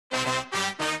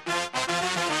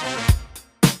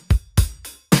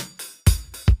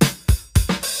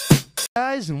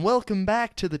Guys, and welcome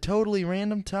back to the Totally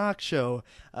Random Talk Show.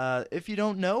 If you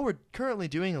don't know, we're currently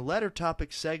doing a letter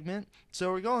topic segment,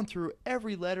 so we're going through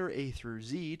every letter A through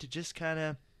Z to just kind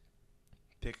of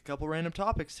pick a couple random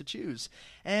topics to choose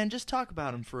and just talk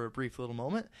about them for a brief little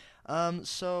moment.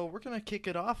 So we're going to kick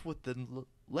it off with the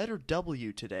letter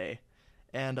W today.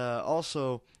 And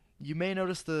also, you may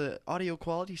notice the audio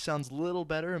quality sounds a little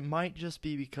better. It might just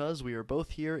be because we are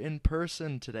both here in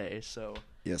person today, so...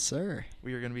 Yes, sir.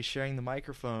 We are going to be sharing the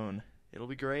microphone. It'll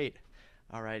be great.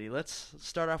 Alrighty, let's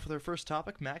start off with our first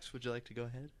topic. Max, would you like to go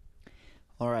ahead?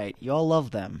 All right, y'all love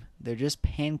them. They're just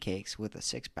pancakes with a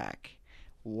six-pack.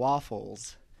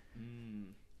 Waffles.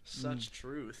 Such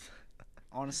truth.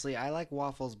 Honestly, I like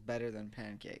waffles better than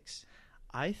pancakes.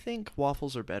 I think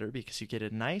waffles are better because you get a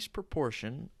nice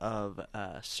proportion of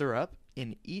syrup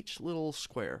in each little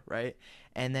square, right?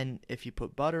 And then if you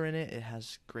put butter in it, it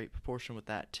has great proportion with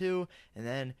that too. And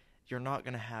then you're not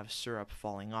going to have syrup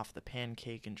falling off the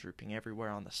pancake and drooping everywhere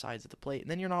on the sides of the plate.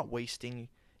 And then you're not wasting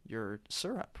your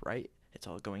syrup, right? It's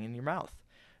all going in your mouth.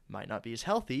 Might not be as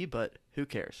healthy, but who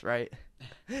cares, right?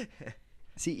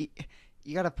 See,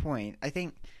 you got a point. I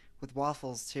think with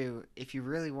waffles too, if you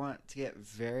really want to get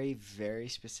very, very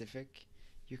specific,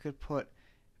 you could put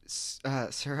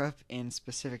syrup in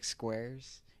specific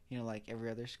squares. You know, like every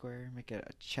other square. Make it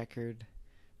a checkered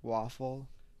waffle,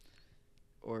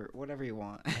 or whatever you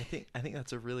want. I think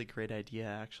that's a really great idea.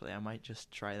 Actually, I might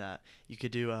just try that. You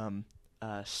could do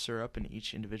syrup in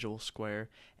each individual square,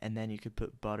 and then you could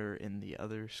put butter in the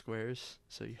other squares.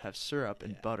 So you have syrup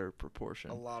and butter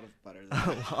proportion. A lot of butter.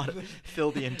 A lot of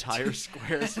fill the entire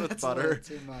squares with That's butter. A little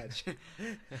too much.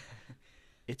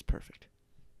 It's perfect.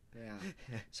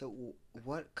 Yeah. So,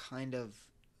 what kind of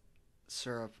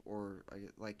syrup or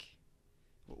like,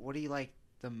 what do you like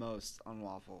the most on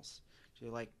waffles? Do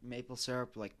you like maple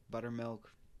syrup, like buttermilk,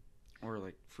 or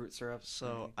like fruit syrup?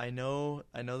 So I know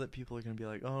that people are gonna be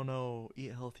like, oh no,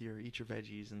 eat healthier, eat your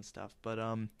veggies and stuff. But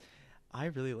I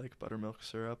really like buttermilk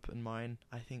syrup in mine.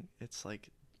 I think it's like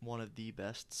one of the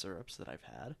best syrups that I've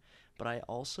had. But I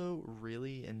also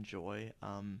really enjoy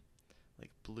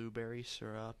like blueberry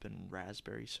syrup and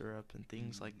raspberry syrup and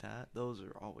things like that. Those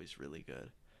are always really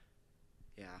good.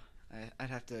 Yeah,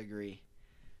 I'd have to agree.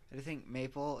 I think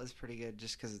maple is pretty good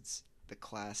just because it's the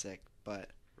classic, but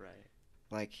Right.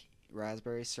 like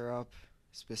raspberry syrup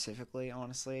specifically,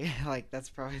 honestly, like that's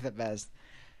probably the best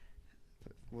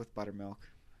with buttermilk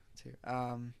too.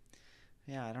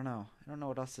 Yeah, I don't know. I don't know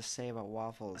what else to say about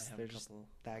waffles. They're just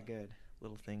that good.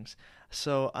 Little things.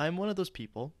 So I'm one of those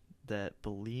people that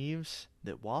believes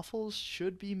that waffles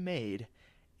should be made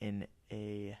in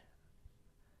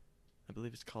I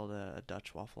believe it's called a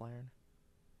Dutch waffle iron.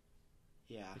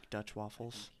 Yeah. Like Dutch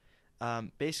waffles.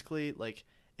 Basically, like,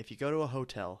 if you go to a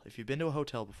hotel, if you've been to a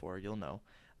hotel before, you'll know,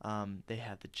 they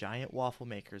have the giant waffle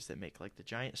makers that make, like, the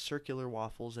giant circular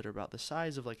waffles that are about the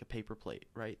size of, like, a paper plate,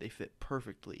 right? They fit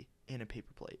perfectly in a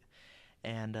paper plate.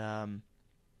 And,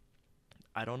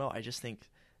 I don't know, I just think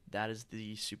that is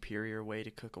the superior way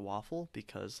to cook a waffle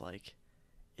because, like,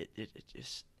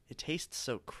 it tastes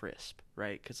so crisp,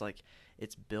 right? Because, like,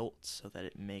 it's built so that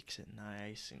it makes it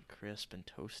nice and crisp and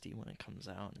toasty when it comes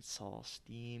out. It's all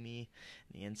steamy,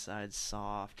 and the inside's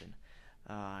soft, and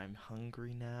I'm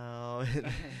hungry now.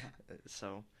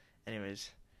 So, anyways,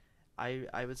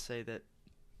 I would say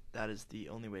that is the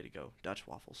only way to go, Dutch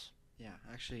waffles. Yeah,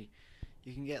 actually,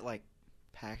 you can get, like,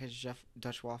 packaged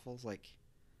Dutch waffles, like,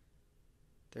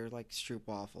 they're like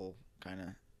stroopwafel, kind of.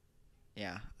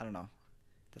 Yeah, I don't know.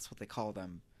 That's what they call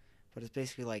them. But it's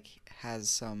basically like has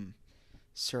some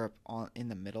syrup in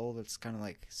the middle that's kind of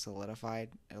like solidified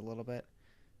a little bit.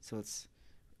 So it's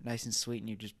nice and sweet and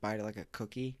you just bite it like a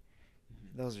cookie.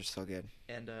 Mm-hmm. Those are so good.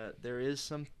 And there is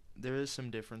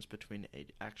some difference between a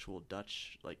actual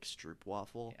Dutch like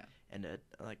stroopwafel and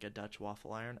a Dutch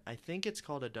waffle iron. I think it's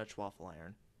called a Dutch waffle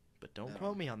iron, but don't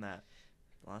quote me on that.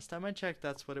 Last time I checked,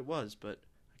 that's what it was, but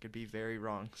I could be very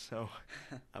wrong. So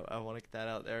I want to get that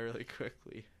out there really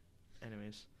quickly.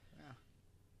 Anyways,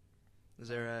 is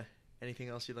there anything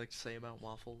else you'd like to say about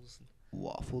waffles?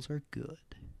 Waffles are good,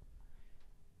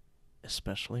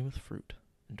 especially with fruit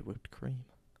and whipped cream.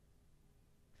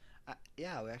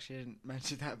 Yeah, we actually didn't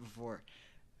mention that before,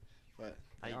 but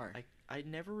I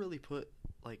never really put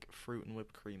like fruit and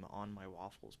whipped cream on my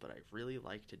waffles, but I really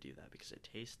like to do that because it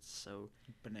tastes so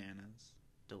bananas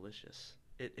delicious.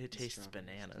 It tastes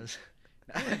bananas.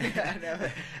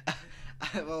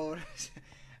 Well,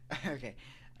 okay,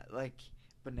 like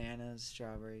bananas,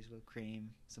 strawberries, whipped cream,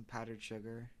 some powdered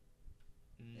sugar.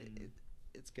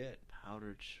 It's good.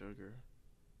 Powdered sugar.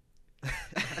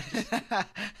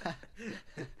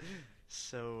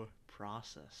 So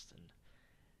processed and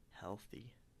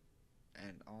healthy.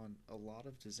 and on a lot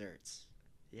of desserts.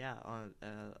 Yeah, on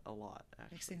a lot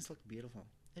Makes actually. things look beautiful.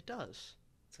 It does.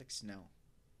 It's like snow.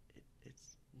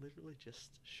 It's literally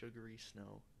just sugary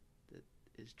snow that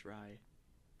is dry.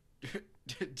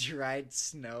 Dried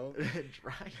snow.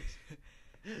 Dry.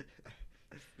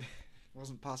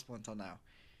 Wasn't possible until now.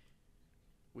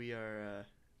 We're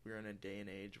in a day and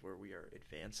age where we are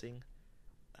advancing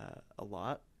a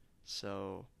lot,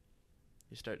 so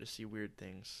you start to see weird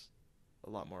things a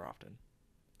lot more often.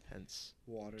 Hence,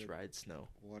 Water. dried snow.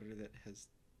 Water that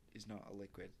is not a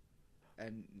liquid,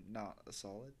 and not a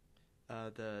solid.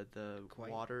 The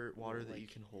Quite. water Well, that you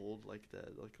like- can hold, like the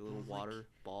little Well, like- water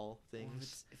ball Well,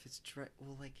 things. if it's dry,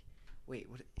 well, like, wait,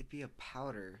 would it be a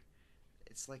powder?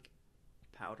 It's like,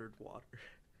 Powdered water.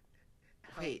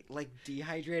 wait, like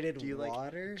dehydrated Do you, like,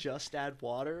 water? Just add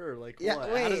water or like Yeah,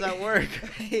 what? wait. How does that work?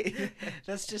 Wait,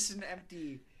 that's just an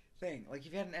empty thing. Like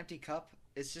if you had an empty cup,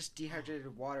 it's just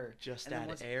dehydrated water. Just And then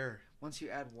add air. Once you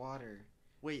add water,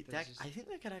 Wait, There's that just- I think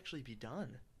that could actually be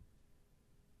done.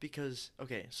 Because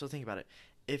okay, so think about it.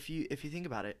 If you think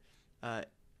about it,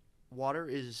 water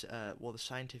is well, the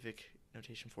scientific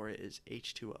notation for it is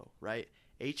H2O, right?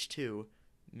 H2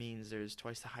 means there's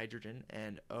twice the hydrogen,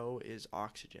 and O is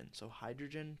oxygen. So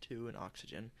hydrogen 2 and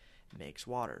oxygen makes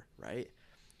water, right?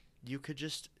 You could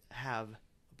just have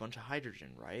a bunch of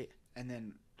hydrogen, right? and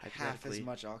then half as Hypothetically.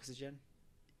 much oxygen.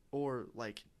 Or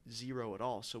like zero at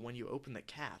all. So when you open the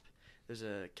cap, there's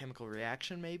a chemical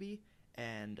reaction maybe,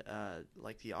 and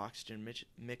like the oxygen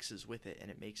mixes with it, and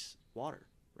it makes water,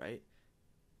 right?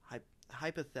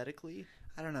 Hypothetically,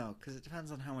 I don't know, because it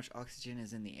depends on how much oxygen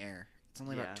is in the air. It's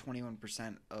only Yeah. about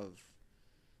 21% of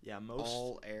yeah, most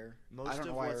all air. most I don't of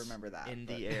know why I what's remember that. in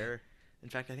but- the air. In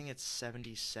fact, I think it's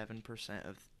 77%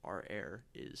 of our air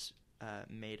is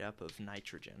made up of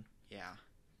nitrogen, Yeah.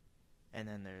 and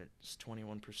then there's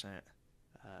 21%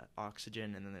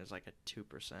 oxygen, and then there's like a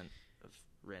 2% of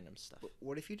random stuff. But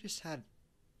what if you just had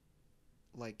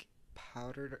like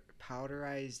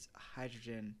powderized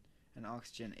hydrogen and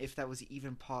oxygen, if that was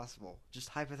even possible, just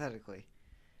hypothetically,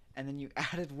 and then you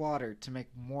added water to make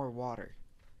more water?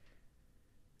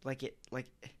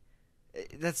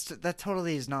 That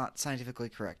totally is not scientifically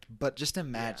correct, but just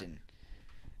imagine.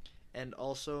 And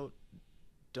also,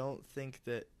 don't think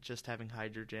that just having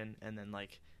hydrogen and then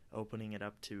like opening it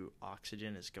up to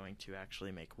oxygen is going to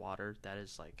actually make water. That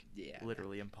is like Yeah.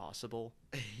 literally impossible.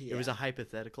 Yeah. It was a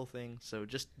hypothetical thing, so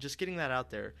just getting that out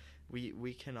there.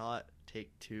 We cannot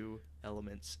take two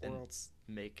elements Or and else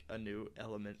make a new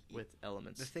element with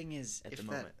elements. the thing is, at if the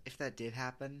that moment. if that did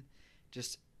happen,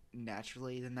 just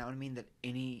naturally, then that would mean that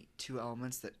any two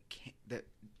elements that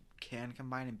can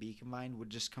combine and be combined would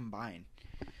just combine,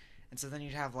 and so then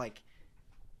you'd have like,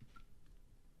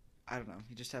 I don't know,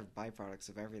 you just have byproducts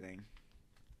of everything.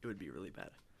 It would be really bad.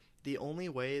 The only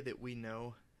way that we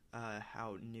know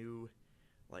how new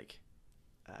like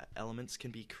elements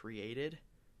can be created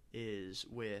is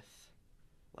with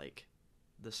like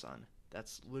the sun.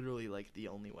 That's literally like the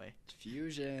only way.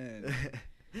 Fusion.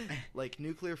 Like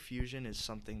nuclear fusion is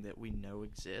something that we know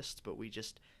exists, but we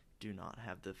just do not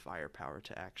have the firepower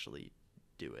to actually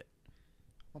do it.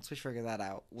 Once we figure that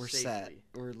out, we're set. Safely.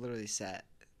 We're literally set.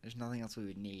 There's nothing else we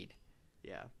would need.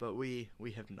 Yeah, but we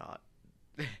have not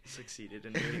succeeded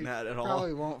in doing that at all.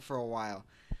 Probably won't for a while.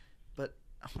 But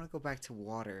I want to go back to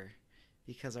water,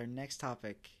 because our next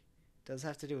topic does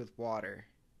have to do with water.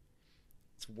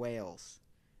 It's whales.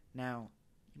 Now,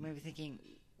 you might be thinking,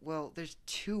 well, there's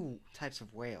two types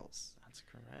of whales. That's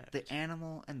correct. The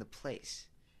animal and the place.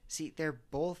 See, they're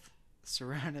both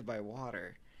surrounded by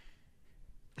water.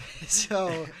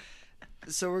 So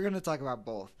we're going to talk about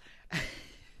both.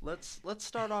 Let's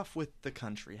start off with the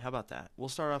country. How about that? We'll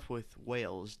start off with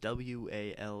Wales,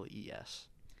 Wales.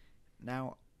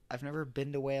 Now, I've never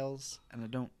been to Wales, and I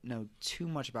don't know too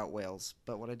much about Wales,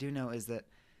 but what I do know is that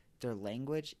their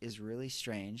language is really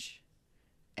strange,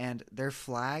 and their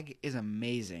flag is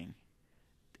amazing.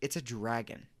 It's a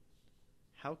dragon.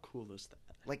 How cool is that?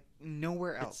 Like,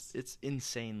 nowhere else. It's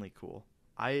insanely cool.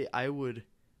 I would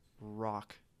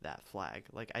rock that flag.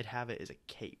 Like, I'd have it as a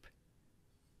cape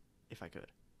if I could.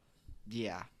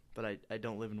 Yeah. But I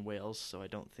don't live in Wales, so I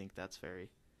don't think that's very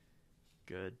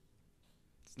good.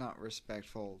 It's not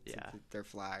respectful to Yeah. their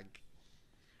flag.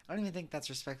 I don't even think that's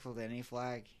respectful to any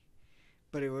flag,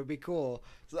 but it would be cool.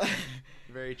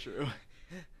 Very true.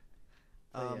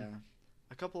 But yeah.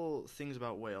 A couple things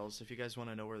about Wales. If you guys want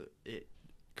to know where it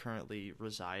currently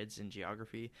resides in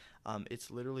geography,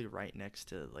 it's literally right next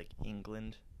to like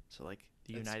England, so like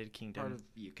the It's United Kingdom. Part of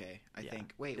the UK, I Yeah.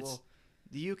 think. Wait, It's- well,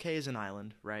 the UK is an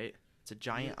island, right? It's a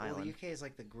giant well, island. the UK is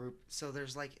like the group. So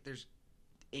there's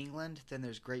England, then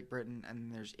there's Great Britain, and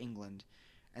then there's England,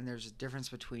 and there's a difference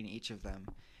between each of them,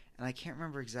 and I can't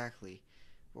remember exactly,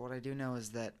 but what I do know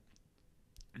is that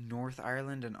North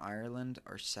Ireland and Ireland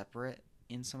are separate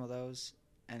in some of those,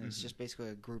 and it's just basically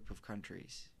a group of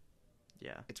countries.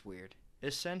 Yeah. It's weird.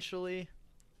 Essentially,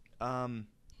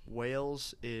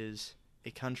 Wales is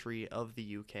a country of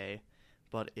the UK,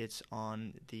 but it's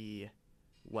on the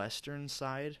western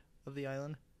side of the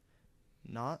island.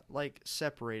 Not like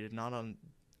separated, not on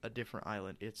a different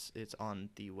island. It's on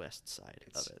the west side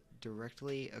It's of it.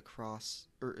 directly across,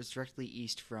 or it's directly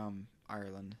east from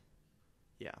Ireland.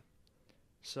 Yeah.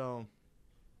 So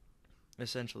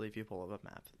essentially, if you pull up a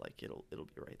map, like it'll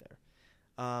be right there.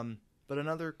 But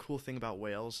another cool thing about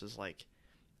Wales is like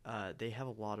they have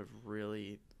a lot of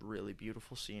really really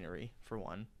beautiful scenery for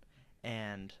one,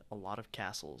 and a lot of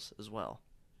castles as well.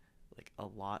 Like a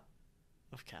lot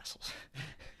of castles.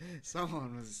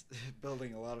 Someone was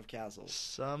building a lot of castles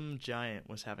Some giant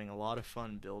was having a lot of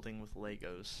fun building with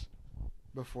Legos.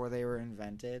 before they were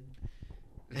invented.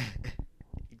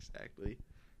 Exactly.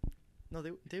 No,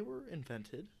 they were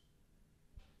invented.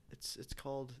 It's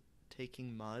called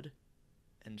taking mud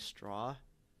and straw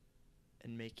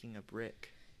and making a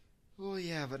brick. Well,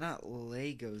 yeah, but not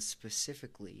Legos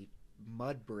specifically.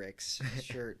 Mud bricks,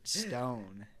 sure,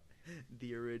 stone.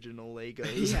 The original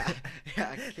Legos.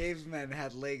 Yeah, cavemen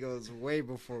had Legos way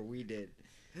before we did.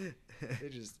 They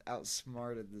just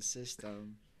outsmarted the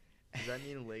system. Does that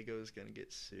mean Lego's gonna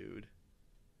get sued?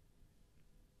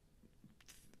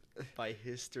 By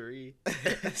history?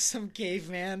 Some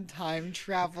caveman time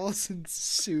travels and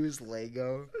sues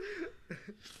Lego.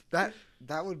 That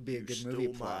would be a good movie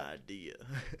stole plot. my idea.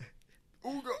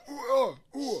 Ooga,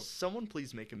 Someone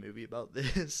please make a movie about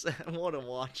this. I want to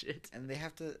watch it. And they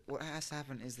have to. What has to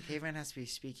happen is the caveman has to be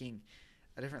speaking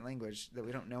a different language that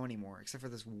we don't know anymore, except for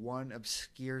this one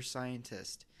obscure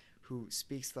scientist who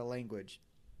speaks the language.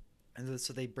 And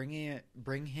so they bring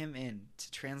him in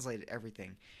to translate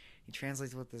everything. He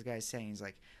translates what this guy's saying. He's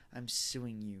like, "I'm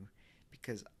suing you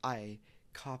because I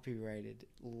copyrighted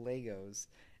Legos,"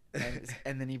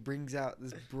 and then he brings out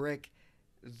this brick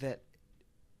that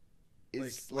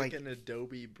is like an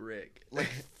Adobe brick. like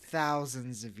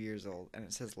thousands of years old, and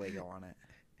it says Lego on it.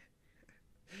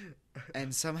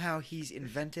 And somehow he's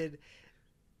invented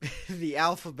the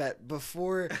alphabet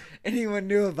before anyone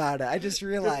knew about it. I just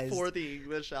realized. Before the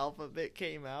English alphabet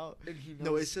came out. And he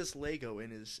No, knows- it says Lego in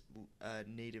his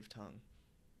native tongue.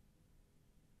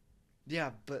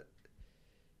 Yeah, but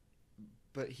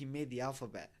he made the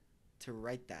alphabet to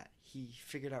write that. He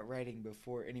figured out writing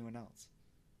before anyone else.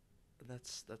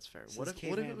 That's fair. Says What if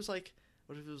caveman. it was like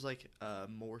a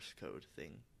Morse code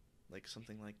thing, like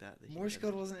something like that? He Morse invented?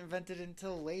 code wasn't invented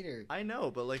until later. I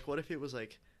know, but like, what if it was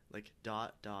like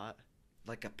dot dot?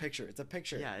 Like a picture. It's a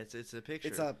picture. Yeah, it's a picture.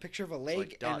 It's a picture of a leg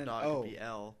like dot and an dot O. could be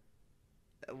L.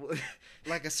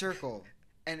 Like a circle,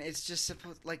 and it's just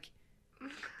supposed like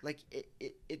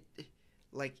it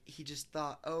like he just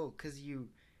thought, oh, because you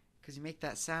make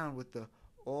that sound with the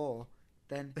oh,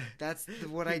 then that's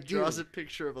what I do. He draws a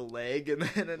picture of a leg and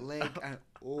then an Leg and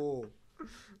oh.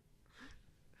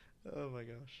 Oh my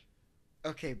gosh.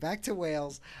 Okay, back to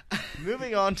whales.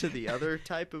 Moving on to the other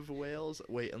type of whales.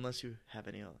 Wait, unless you have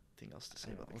anything else to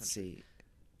say about the Let's country. see.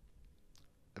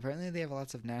 Apparently, they have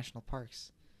lots of national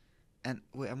parks, and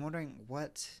wait, I'm wondering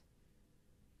what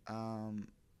form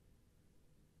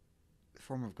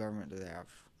of government do they have?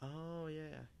 Oh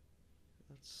yeah.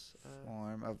 That's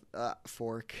Form of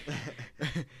fork.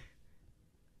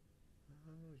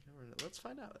 Let's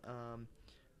find out.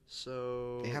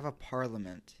 So They have a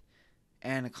parliament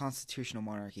and a constitutional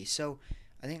monarchy. So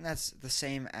I think that's the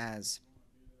same as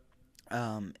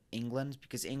England,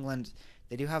 because England,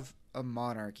 they do have a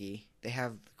monarchy. They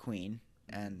have the queen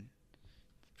and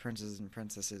princes and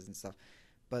princesses and stuff,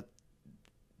 but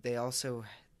they also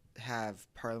have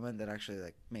parliament that actually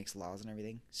like makes laws and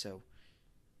everything. So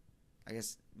I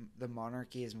guess the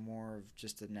monarchy is more of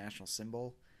just a national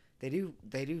symbol. They do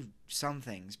some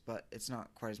things, but it's not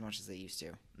quite as much as they used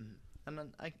to. Mhm. And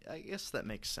then I guess that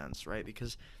makes sense, right?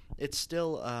 Because it's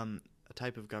still a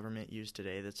type of government used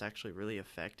today that's actually really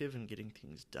effective in getting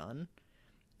things done.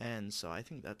 And so I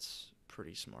think that's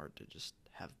pretty smart to just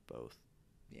have both.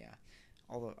 Yeah.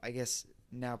 Although I guess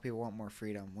now people want more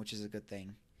freedom, which is a good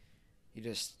thing.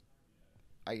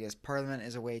 I guess parliament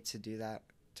is a way to do that,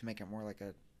 to make it more like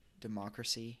a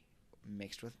democracy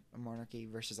mixed with a monarchy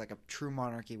versus like a true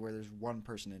monarchy where there's one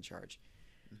person in charge.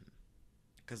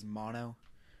 Because mono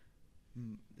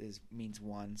means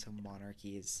one, so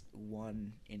monarchy is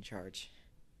one in charge.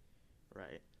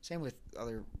 Right. Same with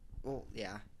other. Well,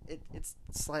 yeah, it's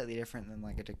slightly different than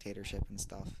like a dictatorship and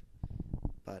stuff,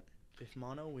 If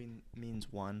mono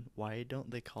means one, why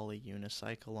don't they call a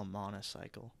unicycle a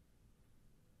monocycle?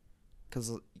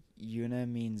 Because una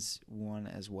means one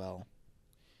as well.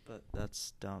 But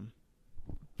that's dumb.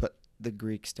 But the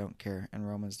Greeks don't care, and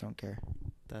Romans don't care.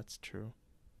 That's true.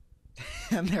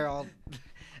 And they're all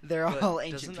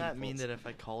ancient Doesn't that mean peoples. that if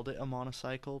I called it a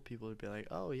monocycle, people would be like,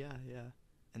 "Oh yeah, yeah,"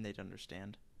 and they'd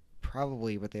understand?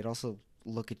 Probably, but they'd also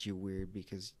look at you weird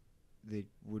because they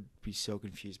would be so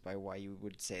confused by why you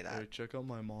would say that. Hey, check out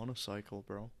my monocycle,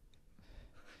 bro.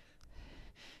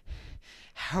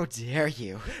 How dare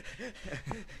you?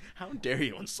 How dare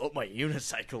you insult my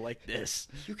unicycle like this?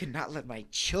 You cannot let my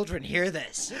children hear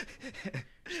this.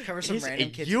 Cover some It's random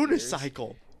a kid's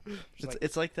unicycle. Ears.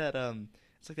 It's like that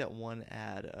one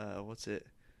ad. What's it?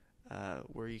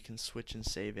 Where you can switch and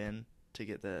save in to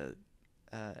get the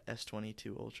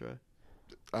S22 Ultra.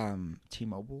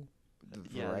 T-Mobile,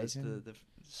 Yeah, Verizon, the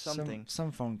something.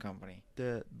 some phone company.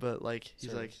 But like he's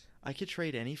like, Service. I could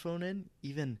trade any phone in,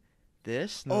 even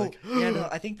this. And Oh, they're like, yeah, no,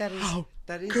 I think that is how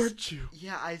that is. could you?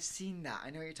 Yeah, I've seen that. I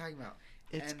know what you're talking about.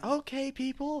 It's And okay,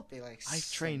 people. They like I've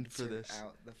trained for censor this.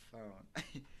 out the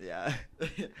phone. Yeah.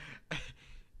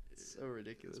 So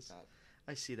ridiculous. It's bad.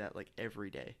 I see that like every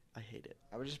day. I hate it.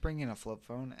 I would just bring in a flip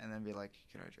phone and then be like,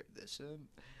 "Can I trade this in?"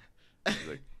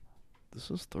 Like, this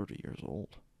is 30 years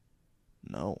old.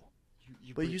 No.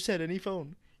 You But you said any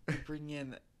phone. you bring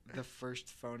in the first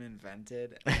phone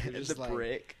invented. And you're And just the like,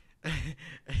 brick.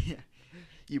 Yeah.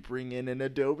 You bring in an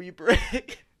Adobe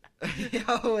brick.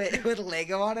 Oh, wait, with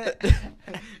Lego on it.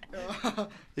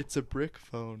 It's a brick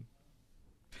phone.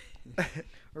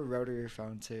 Or rotary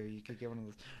phone too. You could get one of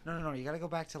those. No. You gotta go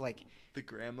back to like. The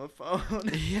gramophone.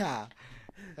 Yeah.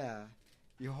 Yeah.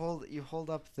 You hold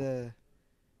up the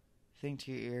thing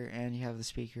to your ear and you have the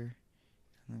speaker,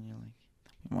 and then you're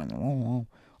like,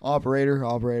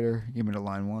 operator, give me the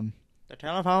line 1. The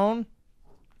telephone.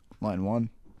 Line 1.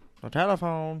 The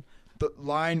telephone. The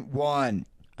line 1.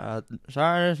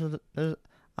 Sorry,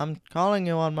 I'm calling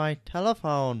you on my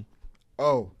telephone.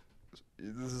 Oh,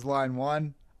 this is line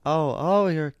 1. Oh,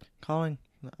 you're calling.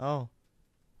 Oh,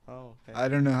 okay. I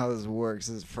don't know how this works.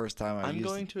 This is the first time I've I'm used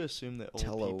going to assume that old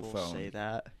people telephone. say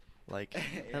that. Like,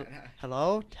 Yeah.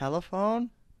 hello, telephone?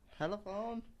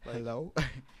 Telephone? Like, Hello?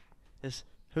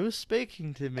 who's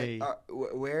speaking to me?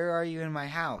 Where are you in my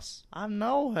house? I'm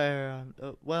nowhere.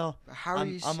 Well, How are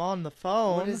you? I'm on the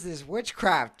phone. What is this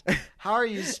witchcraft? How are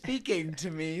you speaking to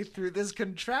me through this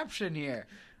contraption here?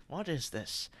 What is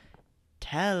this?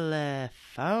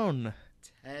 Telephone.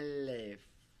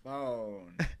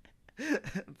 Telephone.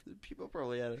 People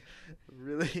probably had a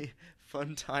really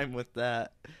fun time with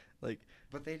that. Like,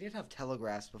 But they did have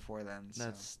telegraphs before then. So.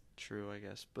 that's true, I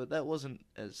guess. But that wasn't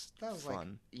as That was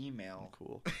fun like email. and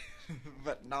cool.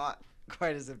 But not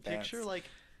quite as advanced. Picture, like,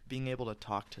 being able to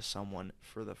talk to someone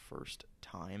for the first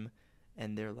time,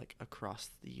 and they're, like, across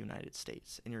the United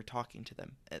States, and you're talking to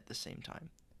them at the same time.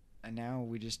 And now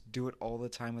we just do it all the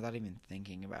time without even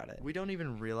thinking about it. We don't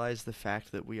even realize the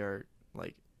fact that we are,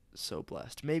 like, so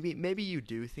blessed. Maybe you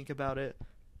do think about it,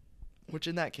 which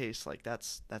in that case, like,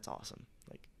 that's awesome.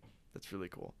 Like, that's really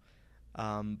cool.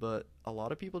 But a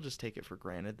lot of people just take it for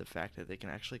granted, the fact that they can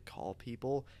actually call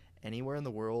people anywhere in the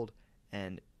world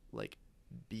and, like,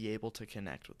 be able to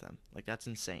connect with them. Like, that's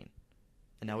insane.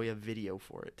 And now we have video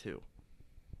for it too.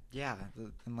 Yeah,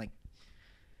 and like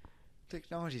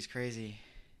technology's crazy.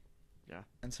 Yeah.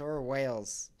 And so are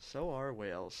whales. So are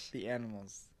whales. The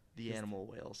animals. The Yes. animal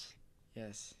whales.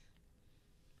 Yes.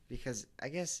 Because I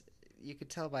guess you could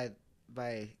tell by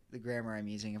the grammar I'm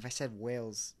using. If I said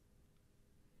whales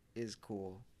is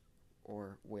cool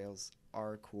or whales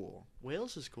are cool.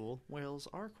 Whales is cool. Whales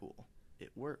are cool.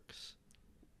 It works.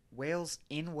 Whales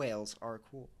in Wales are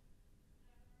cool.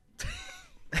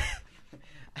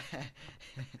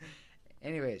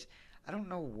 Anyways, I don't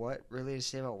know what really to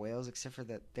say about whales except for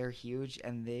that they're huge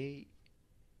and they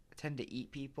tend to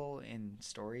eat people in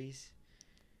stories.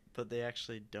 But they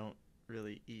actually don't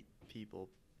really eat people.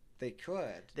 They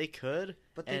could, They could,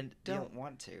 but they and don't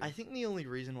want to. I think the only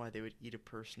reason why they would eat a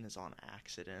person is on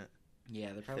accident.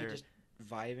 Yeah, they're probably they're- just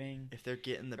vibing. If they're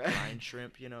getting the brine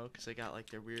shrimp, you know, because they got like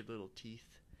their weird little teeth.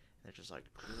 They're just like,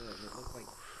 Ugh, they look like.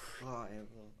 Oh,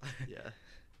 yeah.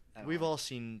 I don't We've know. all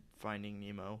seen Finding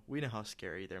Nemo. We know how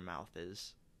scary their mouth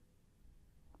is.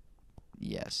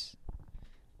 Yes.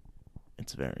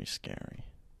 It's very scary.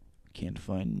 Can't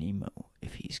find Nemo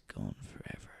if he's gone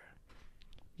forever.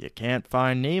 You can't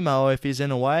find Nemo if he's in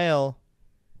a whale.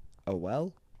 A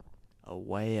well? A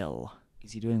whale.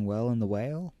 Is he doing well in the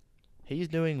whale? He's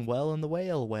doing well in the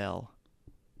whale well.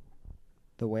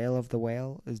 The whale of the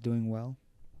whale is doing well.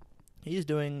 He's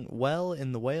doing well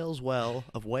in the Whales well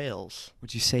of Wales.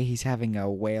 Would you say he's having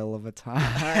a whale of a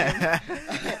time?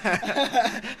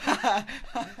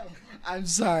 I'm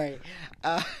sorry.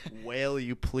 Whale,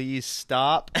 you please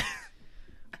stop.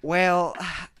 Well,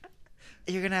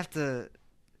 you're going to have to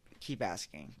keep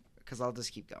asking, because I'll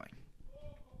just keep going.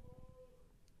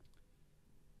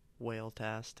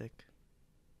 Whale-tastic.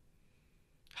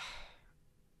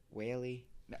 Whaley?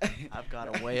 I've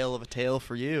got a whale of a tale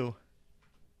for you.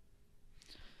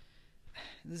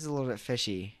 This is a little bit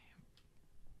fishy.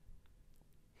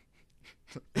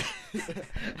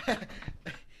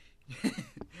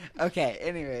 Okay,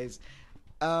 anyways.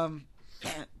 Now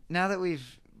that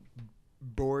we've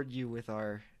bored you with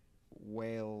our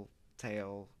whale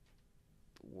tale,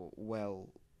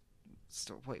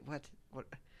 wait, what?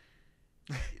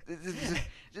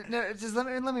 No, just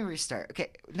let me restart. Okay,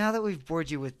 now that we've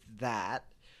bored you with that,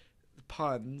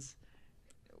 puns,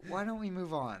 why don't we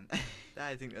move on?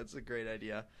 I think that's a great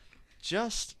idea.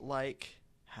 Just like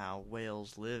how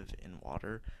whales live in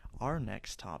water, our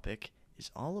next topic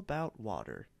is all about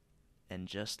water. And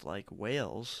just like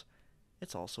whales,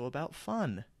 it's also about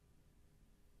fun.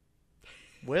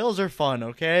 Whales are fun,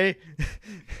 okay?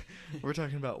 We're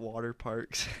talking about water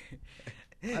parks.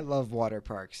 I love water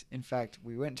parks. In fact,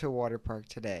 we went to a water park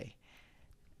today,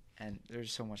 and they're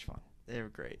so much fun. They were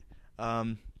great.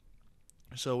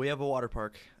 So we have a water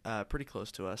park pretty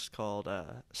close to us called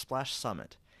Splash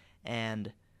Summit,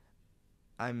 and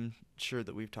I'm sure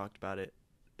that we've talked about it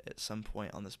at some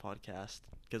point on this podcast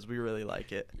because we really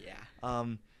like it. Yeah.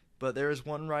 But there is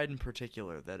one ride in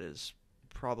particular that is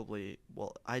probably,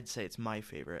 well, I'd say it's my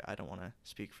favorite. I don't want to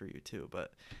speak for you too,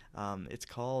 but it's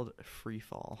called Free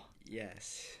Fall.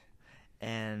 Yes.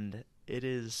 And it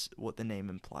is what the name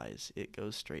implies. It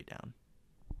goes straight down.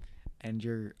 And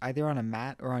you're either on a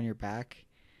mat or on your back.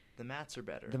 The mats are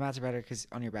better. The mats are better because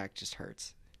on your back just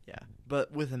hurts. Yeah,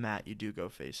 but with a mat you do go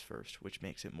face first, which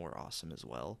makes it more awesome as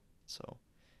well. So.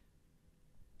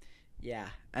 Yeah,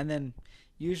 and then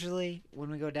usually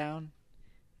when we go down,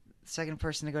 the second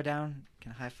person to go down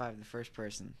can high five the first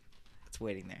person that's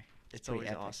waiting there. It's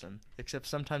always awesome. Except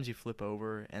sometimes you flip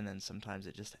over and then sometimes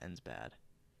it just ends bad.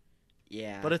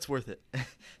 Yeah. But it's worth it.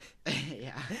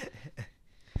 Yeah.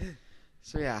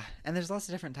 So yeah, and there's lots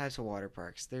of different types of water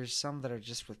parks. There's some that are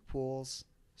just with pools,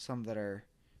 some that are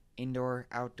indoor,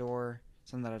 outdoor,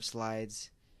 some that have slides,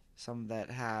 some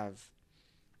that have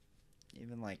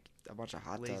even like a bunch of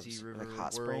hot Lazy tubs, River, like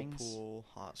hot springs. Whirlpool,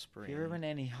 hot spring. If you've ever been to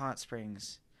any hot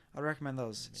springs, I'd recommend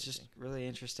those. It's just really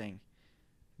interesting.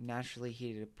 Naturally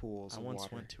heated pools of water. I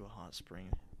once went to a hot spring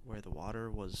where the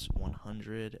water was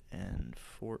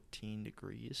 114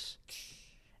 degrees,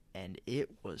 and it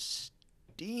was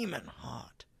steaming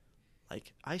hot.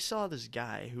 Like, I saw this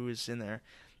guy who was in there,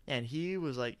 and he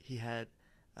was like, he had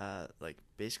like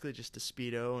basically just a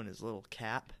Speedo and his little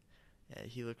cap.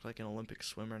 He looked like an Olympic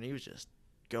swimmer, and he was just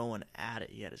going at it.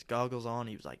 He had his goggles on.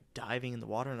 He was like diving in the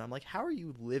water, and I'm like, how are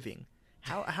you living?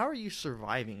 How are you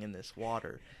surviving in this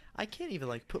water? I can't even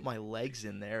like put my legs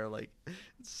in there. Like,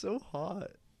 it's so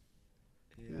hot.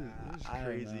 Yeah, it was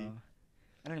crazy.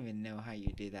 I don't even know how you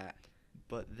do that.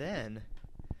 But then,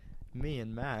 me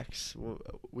and Max,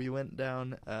 we went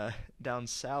down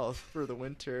south for the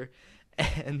winter,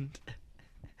 and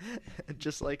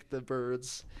just like the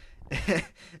birds,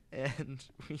 and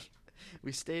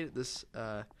we stayed at this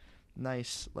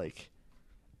nice, like,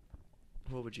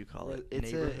 what would you call it?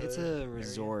 It's a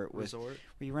resort with resort.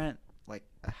 We rent like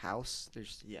a house.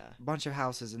 There's Yeah. a bunch of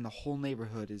houses, and the whole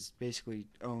neighborhood is basically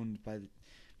owned by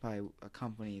a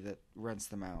company that rents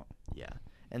them out. Yeah.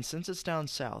 And since it's down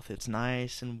south, it's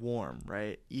nice and warm,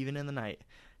 right? Even in the night.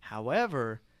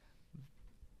 However,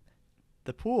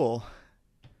 the pool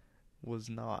was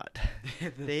not.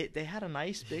 They had a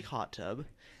nice big hot tub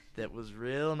that was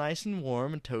real nice and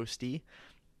warm and toasty.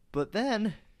 But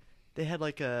then they had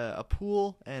like a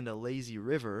pool and a lazy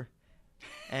river.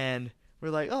 And we're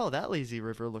like, oh, that lazy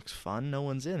river looks fun. No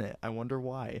one's in it. I wonder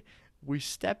why. We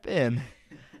step in.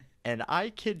 And I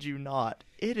kid you not,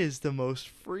 it is the most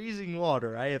freezing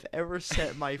water I have ever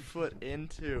set my foot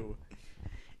into.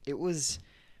 It was,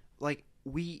 like,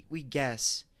 we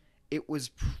guess it was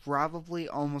probably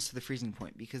almost to the freezing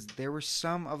point because there was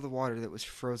some of the water that was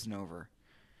frozen over.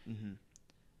 Mm-hmm.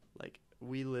 Like,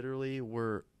 we literally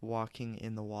were walking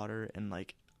in the water and,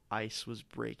 like, ice was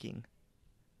breaking.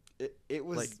 It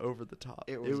was... like, over the top.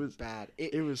 It was bad.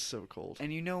 It was so cold.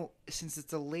 And, you know, since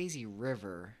it's a lazy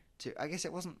river... I guess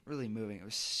it wasn't really moving. It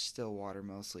was still water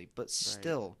mostly. But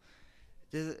still,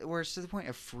 where it's to the point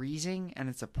of freezing and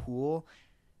it's a pool,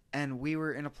 and we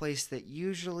were in a place that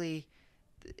usually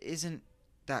isn't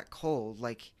that cold.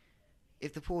 Like,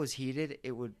 if the pool was heated,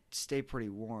 it would stay pretty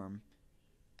warm,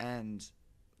 and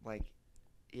like,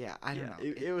 yeah, I don't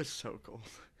Yeah, know. it was so cold.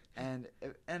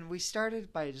 And we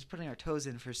started by just putting our toes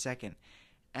in for a second,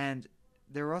 and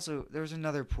there was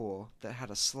another pool that had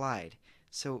a slide.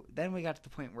 So then we got to the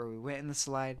point where we went in the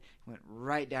slide, went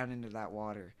right down into that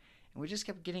water, and we just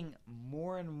kept getting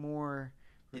more and more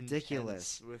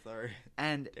ridiculous. Intense with our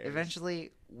And dares.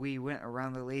 eventually we went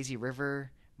around the lazy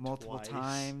river multiple Twice.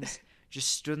 times, just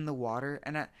stood in the water,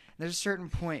 and there's a certain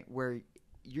point where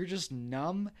you're just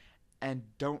numb and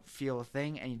don't feel a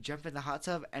thing, and you jump in the hot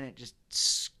tub and it just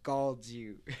scalds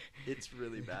you. It's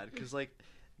really bad because like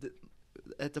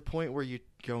at the point where you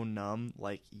go numb,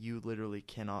 like you literally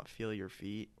cannot feel your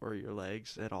feet or your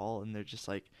legs at all, and they're just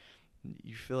like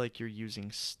you feel like you're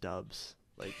using stubs.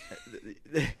 Like,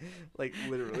 like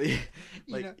literally,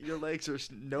 like your legs are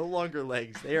no longer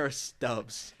legs; they are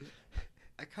stubs.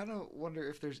 I kind of wonder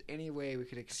if there's any way we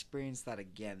could experience that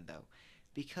again, though,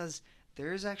 because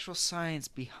there is actual science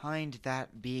behind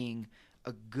that being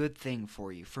a good thing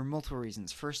for you for multiple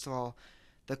reasons. First of all,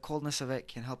 the coldness of it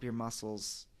can help your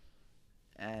muscles,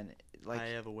 and like I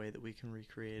have a way that we can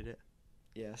recreate it.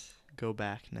 yes, Go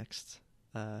back next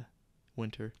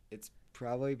winter. it's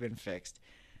probably been fixed.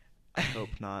 I hope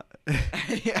not.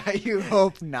 Yeah, you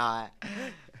hope not.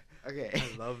 Okay.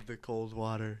 I love the cold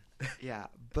water. Yeah,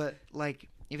 but like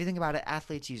if you think about it,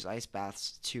 athletes use ice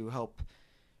baths to help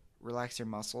relax their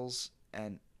muscles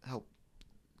and help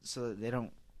so that they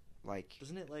don't like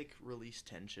Doesn't it like release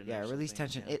tension? yeah, or release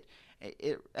something? tension. Yeah.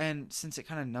 It and since it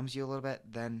kind of numbs you a little bit,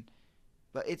 then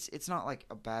but it's not like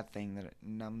a bad thing that it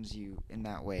numbs you in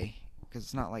that way because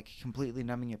it's not like completely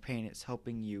numbing your pain. It's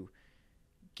helping you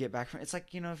get back from. It's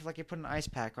like if like you put an ice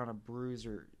pack on a bruise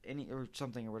or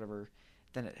something or whatever,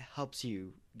 then it helps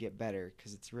you get better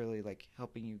because it's really like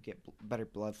helping you get better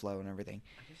blood flow and everything.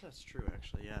 I guess that's true,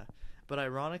 actually, yeah. But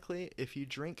ironically, if you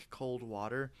drink cold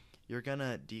water, you're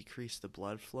gonna decrease the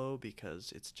blood flow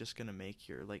because it's just gonna make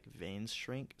your like veins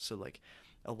shrink. So like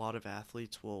a lot of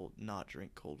athletes will not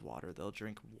drink cold water. They'll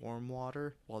drink warm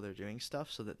water while they're doing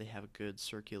stuff so that they have good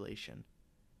circulation.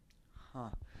 Huh.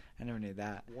 I never knew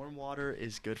that. Warm water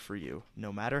is good for you,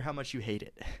 no matter how much you hate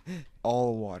it.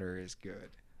 All water is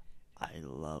good. I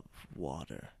love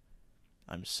water.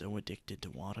 I'm so addicted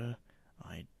to water,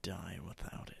 I die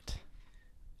without it.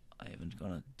 I haven't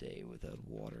gone a day without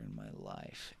water in my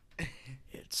life.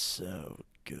 It's so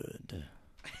good.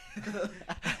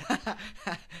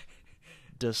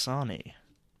 Dasani.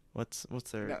 What's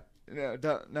their...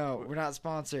 No, we're not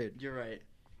sponsored. You're right.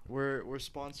 We're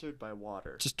sponsored by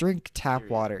water. Just drink tap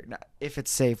Period. water. Now, if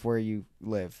it's safe where you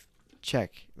live,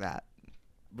 check that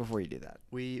before you do that.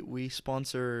 We're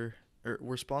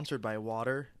sponsored by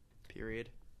water. Period.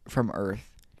 From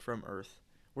Earth. From Earth.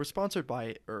 We're sponsored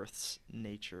by Earth's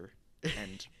nature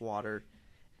and water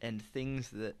and things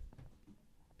that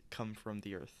come from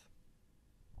the Earth.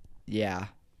 Yeah.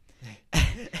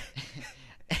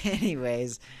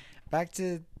 Anyways, back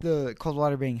to the cold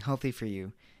water being healthy for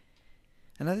you.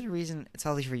 Another reason it's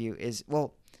healthy for you is,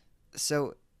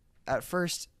 so at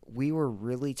first we were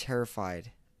really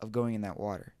terrified of going in that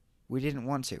water. We didn't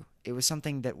want to. It was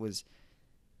something that was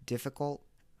difficult,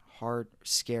 hard,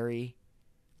 scary,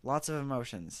 lots of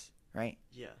emotions, right?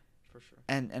 Yeah, for sure.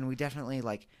 And we definitely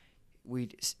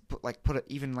we'd put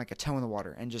even a toe in the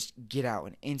water and just get out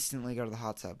and instantly go to the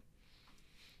hot tub.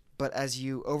 But as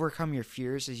you overcome your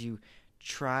fears, as you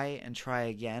try and try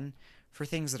again for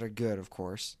things that are good, of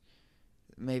course,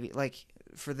 maybe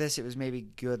for this it was maybe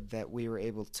good that we were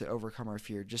able to overcome our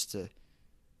fear just to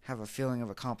have a feeling of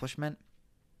accomplishment.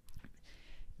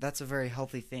 That's a very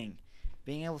healthy thing.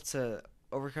 Being able to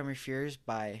overcome your fears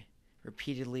by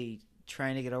repeatedly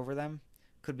trying to get over them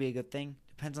could be a good thing.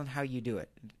 Depends on how you do it.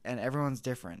 And everyone's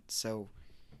different. So,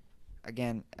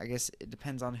 again, I guess it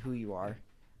depends on who you are.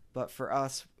 But for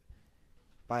us,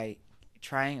 by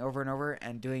trying over and over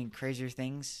and doing crazier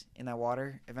things in that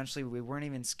water, eventually we weren't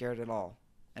even scared at all.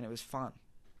 And it was fun.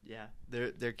 Yeah,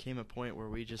 there came a point where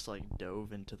we just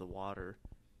dove into the water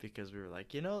because we were like,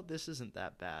 this isn't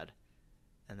that bad.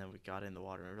 And then we got in the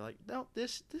water and we were like, no,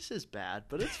 this is bad,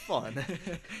 but it's fun.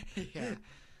 Yeah.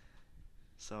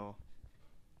 So,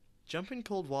 jump in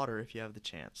cold water if you have the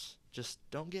chance. Just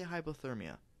don't get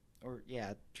hypothermia. Or,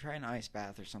 try an ice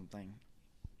bath or something.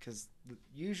 Because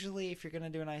usually if you're going to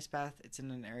do an ice bath, it's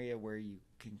in an area where you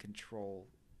can control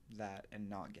that and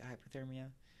not get hypothermia.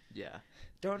 Yeah.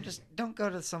 Don't go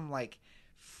to some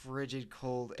frigid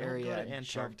cold area Don't go to and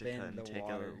jump Antarctica in and the take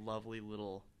water. a lovely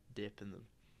little dip in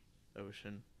the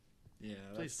ocean. Yeah,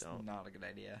 Please that's don't. not a good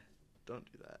idea. Don't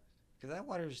do that. Because that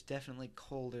water is definitely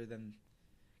colder than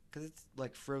because it's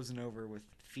like frozen over with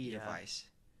feet of Yeah, ice.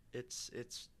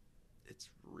 it's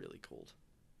really cold.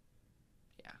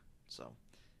 Yeah. So,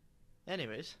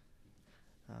 anyways,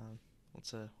 um,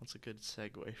 what's a good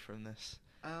segue from this?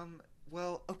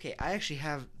 Well, okay, I actually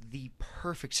have the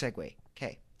perfect segue.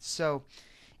 Okay, so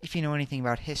if you know anything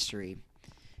about history,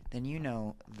 then you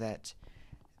know that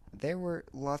there were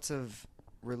lots of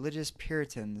religious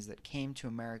Puritans that came to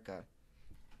America,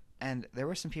 and there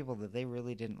were some people that they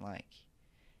really didn't like,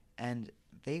 and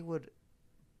they would,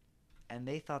 and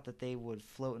they thought that they would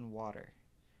float in water.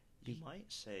 You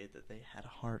might say that they had a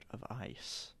heart of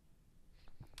ice.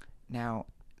 Now,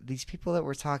 these people that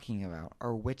we're talking about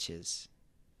are witches,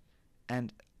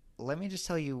 and let me just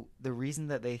tell you the reason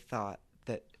that they thought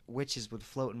that witches would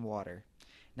float in water.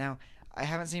 Now, I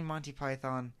haven't seen Monty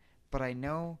Python, but I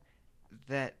know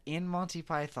that in Monty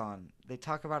Python they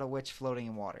talk about a witch floating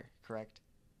in water, correct?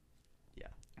 Yeah.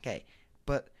 Okay,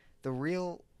 but the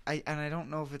real I don't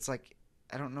know if it's like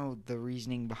I don't know the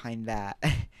reasoning behind that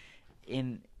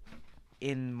in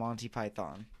Monty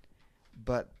Python,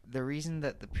 but the reason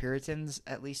that the Puritans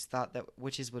at least thought that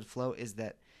witches would float is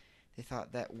that they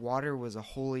thought that water was a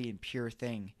holy and pure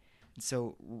thing. And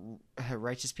so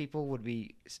righteous people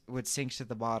would sink to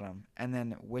the bottom, and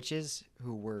then witches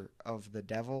who were of the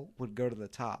devil would go to the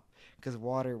top because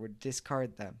water would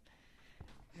discard them.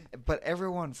 But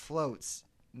everyone floats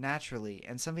naturally,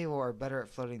 and some people are better at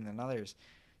floating than others.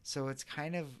 So it's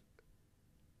kind of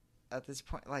at this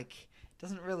point like it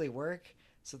doesn't really work.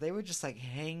 So they would just like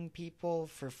hang people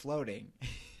for floating.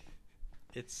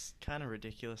 It's kind of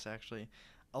ridiculous, actually.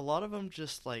 A lot of them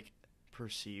just like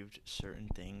perceived certain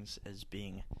things as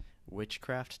being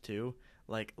witchcraft too.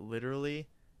 Like literally,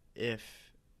 if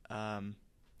I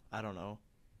don't know,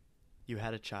 you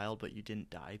had a child but you didn't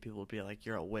die, people would be like,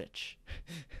 "You're a witch."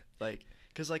 Like,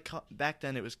 because like back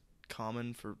then it was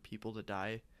common for people to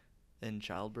die in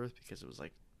childbirth because it was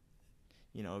like,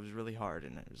 it was really hard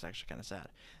and it was actually kind of sad.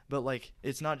 But like,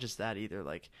 it's not just that either.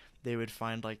 Like, they would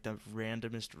find like the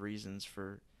randomest reasons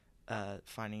for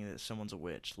finding that someone's a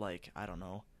witch. Like, I don't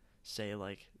know, say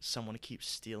like someone keeps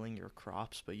stealing your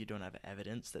crops, but you don't have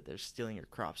evidence that they're stealing your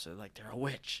crops, so like they're a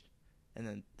witch, and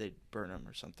then they'd burn them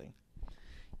or something.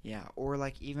 Yeah, or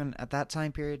like even at that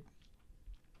time period,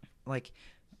 like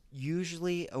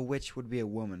usually a witch would be a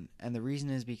woman, and the reason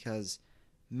is because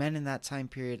men in that time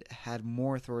period had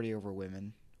more authority over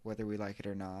women, whether we like it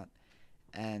or not,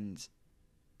 and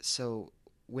so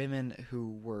women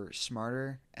who were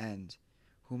smarter and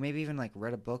who maybe even like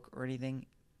read a book or anything,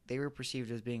 they were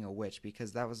perceived as being a witch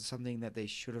because that was something that they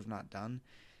should have not done,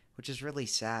 which is really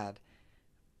sad.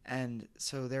 And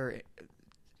so there are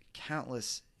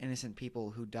countless innocent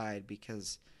people who died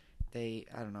because they,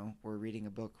 I don't know, were reading a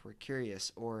book, were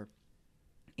curious, or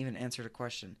even answered a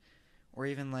question, or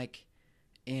even like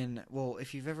well,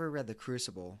 if you've ever read The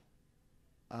Crucible,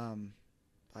 by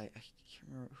I can't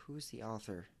remember who's the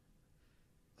author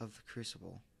of The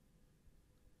Crucible.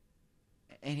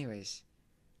 Anyways,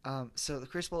 so The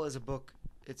Crucible is a book.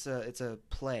 It's a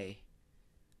play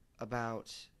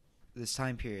about this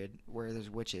time period where there's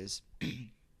witches,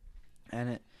 and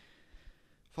it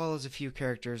follows a few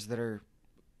characters that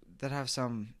have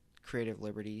some creative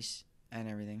liberties and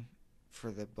everything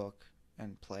for the book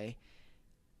and play,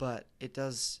 but it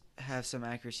does have some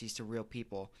accuracies to real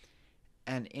people.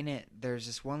 And in it, there's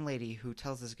this one lady who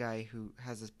tells this guy who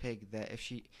has this pig that if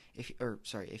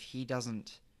he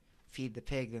doesn't feed the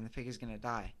pig, then the pig is gonna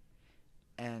die.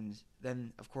 And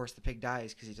then, of course, the pig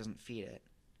dies because he doesn't feed it.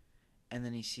 And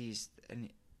then he sees and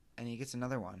he gets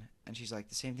another one, and she's like,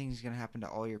 the same thing is gonna happen to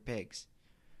all your pigs.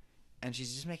 And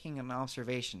she's just making an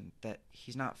observation that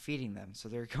he's not feeding them, so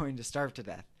they're going to starve to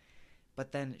death.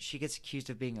 But then she gets accused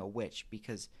of being a witch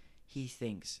because he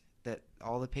thinks that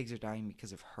all the pigs are dying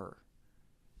because of her.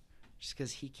 Just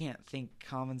because he can't think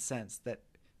common sense that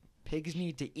pigs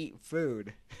need to eat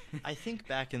food. I think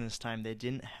back in this time they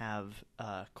didn't have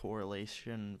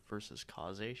correlation versus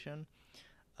causation,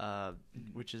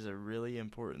 which is a really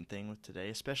important thing with today,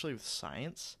 especially with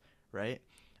science, right?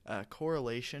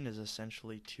 Correlation is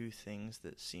essentially two things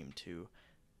that seem to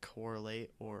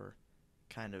correlate or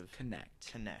kind of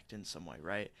connect in some way,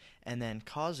 right? And then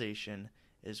causation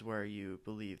is where you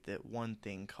believe that one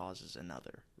thing causes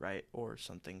another, right? Or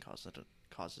something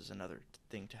causes another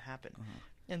thing to happen. Uh-huh.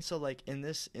 And so, like, in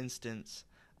this instance,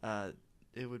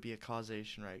 it would be a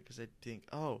causation, right? Because they'd think,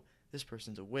 oh, this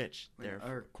person's a witch.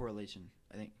 Or correlation,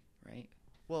 I think, right?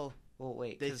 Well,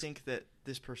 wait. They think that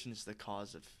this person is the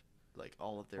cause of, like,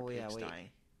 all of their pigs dying.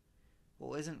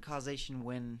 Well, isn't causation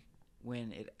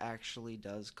when it actually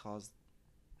does cause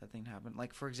that thing to happen?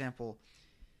 Like, for example,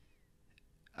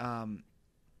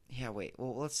 Yeah, wait.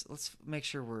 Well, let's make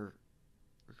sure we're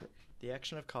The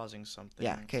action of causing something.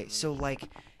 yeah. Okay. So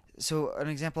so an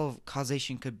example of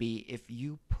causation could be if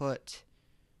you put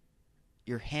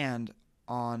your hand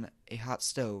on a hot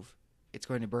stove, it's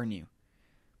going to burn you.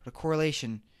 But a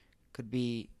correlation could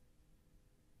be.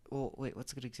 Well, wait.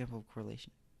 What's a good example of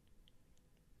correlation?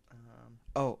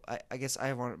 Oh, I guess I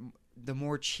have one. The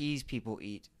more cheese people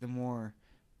eat, the more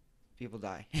people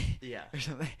die. Yeah. Or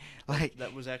something like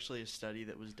that was actually a study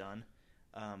that was done.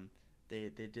 They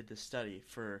did the study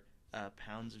for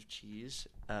pounds of cheese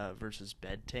versus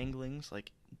bed tanglings,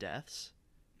 like deaths,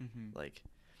 like,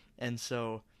 and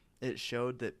so it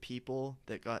showed that people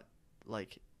that got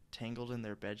like tangled in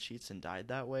their bed sheets and died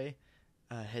that way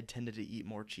had tended to eat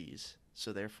more cheese.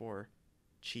 So therefore,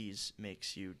 cheese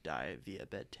makes you die via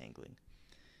bed tangling.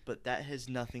 But that has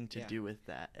nothing to do with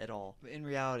that at all. But in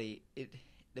reality, it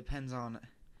depends on,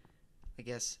 I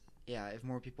guess, yeah, if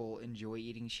more people enjoy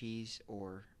eating cheese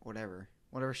or whatever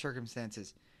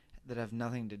circumstances that have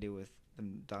nothing to do with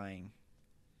them dying.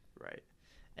 Right.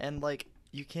 And, like,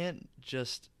 you can't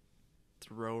just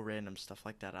throw random stuff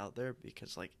like that out there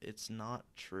because, like, it's not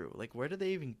true. Like, where do they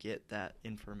even get that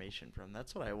information from?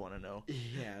 That's what I want to know.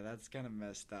 Yeah, that's kind of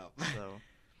messed up. So,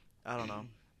 I don't know.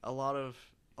 A lot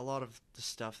of the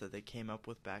stuff that they came up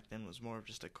with back then was more of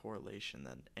just a correlation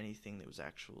than anything that was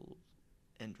actual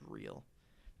and real.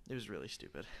 It was really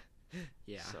stupid.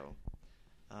 Yeah. So,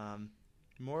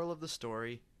 moral of the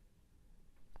story,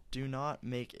 do not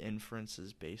make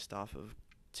inferences based off of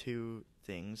two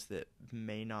things that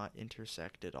may not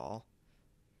intersect at all.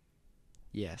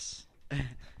 Yes.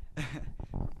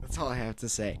 That's all I have to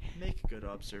say. Make good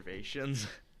observations.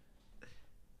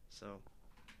 So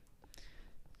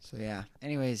yeah.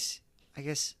 Anyways, I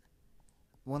guess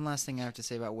one last thing I have to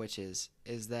say about witches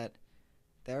is that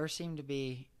there seem to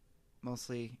be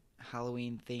mostly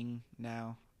Halloween thing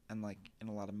now, and like in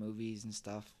a lot of movies and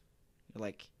stuff,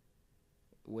 like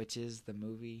Witches the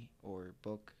movie or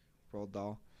book, Roald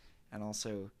Dahl, and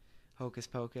also Hocus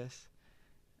Pocus.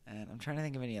 And I'm trying to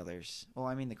think of any others. Well,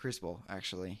 I mean The Crucible,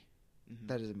 actually. Mm-hmm.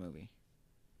 That is a movie.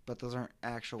 But those aren't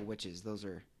actual witches. Those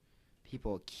are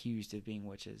people accused of being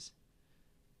witches.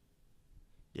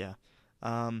 Yeah.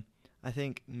 I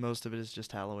think most of it is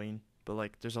just Halloween. But,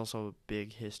 like, there's also a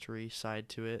big history side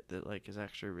to it that, like, is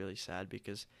actually really sad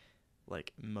because,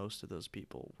 like, most of those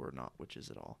people were not witches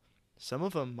at all. Some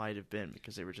of them might have been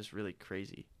because they were just really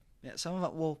crazy. Yeah, some of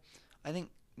them, well, I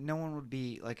think no one would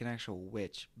be, like, an actual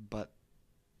witch, but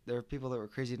there were people that were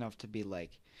crazy enough to be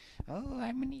like, oh,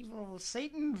 I'm an evil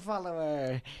Satan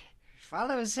follower.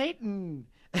 Follow Satan.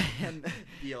 And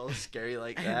be all scary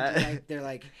like that. They're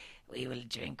like, we will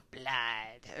drink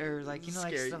blood. Or, like, you know,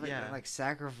 like, stuff like that, like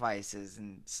sacrifices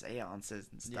and seances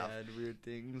and stuff. Yeah, and weird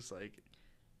things, like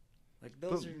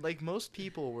those but, like, most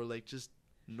people were, like, just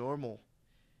normal.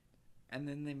 And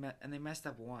then they messed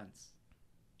up once.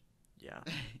 Yeah.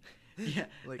 Yeah.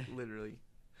 Like, literally.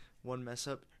 One mess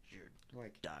up, you're,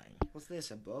 like, dying. What's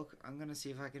this, a book? I'm going to see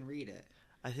if I can read it.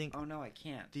 I think... Oh, no, I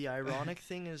can't. The ironic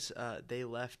thing is they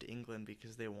left England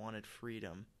because they wanted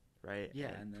freedom, right?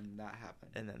 Yeah, and then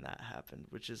that happened.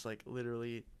 Which is, like,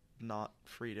 literally not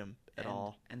freedom at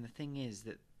all. And the thing is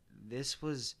that this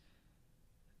was,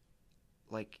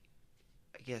 like,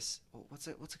 I guess,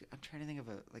 I'm trying to think of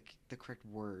the correct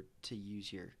word to use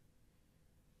here.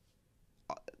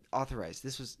 Authorized.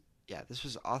 This was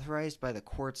authorized by the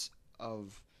courts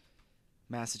of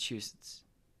Massachusetts.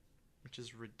 Which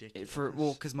is ridiculous.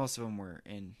 Because most of them were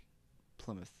in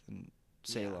Plymouth and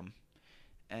Salem.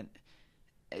 Yeah. And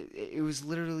it was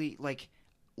literally, like,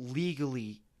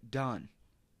 legally done.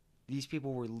 These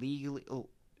people were legally... Oh,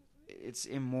 it's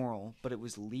immoral, but it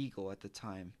was legal at the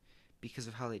time because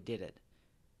of how they did it.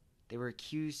 They were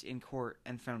accused in court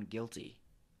and found guilty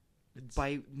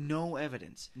by no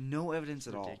evidence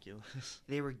at all. Ridiculous.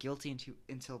 They were guilty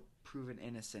until proven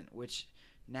innocent, which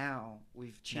now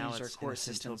we've changed our court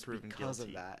systems because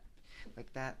of that.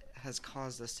 Like, that has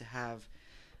caused us to have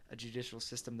a judicial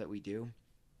system that we do.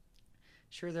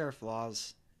 Sure, there are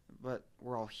flaws, but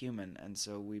we're all human, and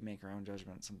so we make our own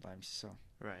judgments sometimes. So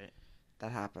right,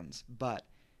 that happens. But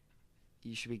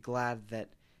you should be glad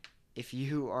that if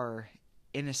you are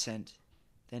innocent,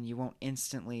 then you won't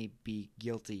instantly be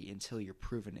guilty until you're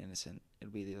proven innocent.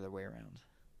 It'll be the other way around.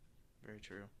 Very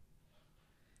true.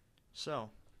 So,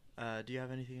 do you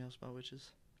have anything else about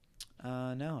witches?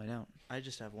 No, I don't. I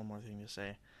just have one more thing to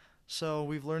say. So,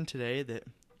 we've learned today that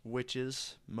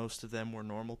witches, most of them were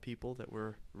normal people that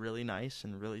were really nice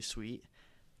and really sweet.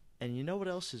 And you know what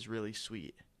else is really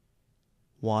sweet?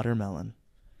 Watermelon.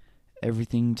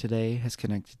 Everything today has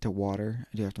connected to water.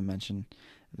 I do have to mention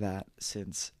that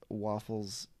since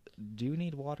waffles do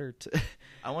need water to.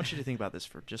 I want you to think about this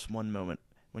for just one moment.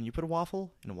 When you put a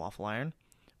waffle in a waffle iron,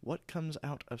 what comes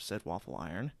out of said waffle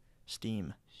iron?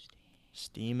 Steam.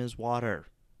 Steam is water.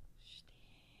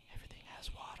 Everything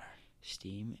has water.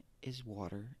 Steam is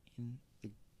water in the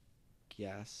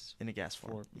gas In a gas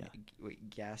form. Yeah. Wait,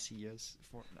 gaseous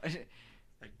form. A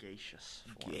gaseous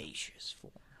form. Gaseous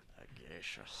form. A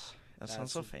gaseous. That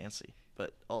sounds so fancy,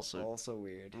 but also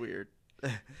weird. weird.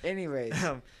 Anyways,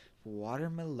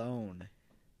 watermelon.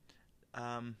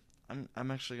 I'm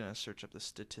actually gonna search up the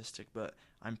statistic, but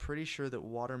I'm pretty sure that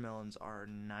watermelons are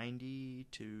 90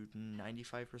 to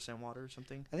 95% water or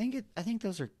something. I think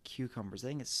those are cucumbers. I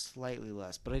think it's slightly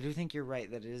less, but I do think you're right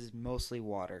that it is mostly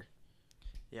water.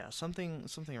 Yeah, something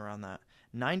around that.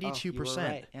 92%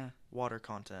 right, yeah. water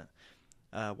content.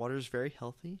 Water is very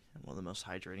healthy and one of the most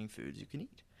hydrating foods you can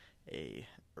eat.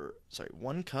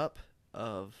 1 cup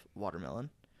of watermelon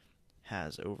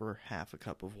has over half a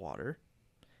cup of water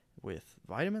with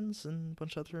vitamins and a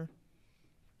bunch of other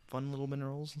fun little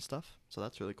minerals and stuff. So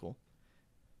that's really cool.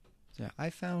 Yeah, I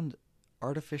found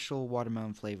artificial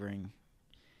watermelon flavoring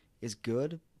is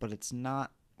good, but it's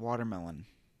not watermelon.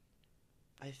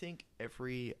 I think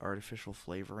every artificial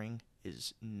flavoring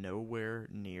is nowhere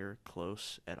near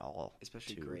close at all.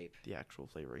 Especially to grape. The actual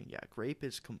flavoring. Yeah, grape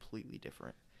is completely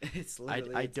different. It's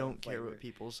literally I its own don't care flavor. what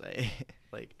people say.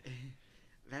 Like,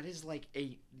 that is like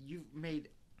you've made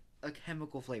a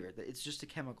chemical flavor. It's just a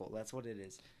chemical. That's what it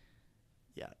is.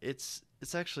 yeah, it's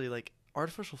actually like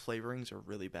artificial flavorings are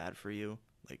really bad for you.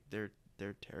 Like they're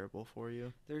terrible for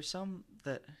you. There's some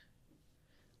that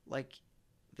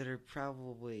are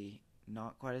probably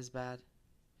not quite as bad.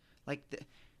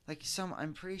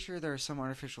 I'm pretty sure there are some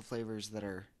artificial flavors that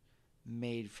are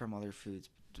made from other foods,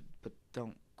 but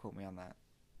don't quote me on that.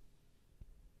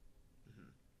 Mm-hmm.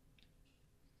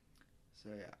 So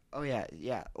yeah. Oh yeah,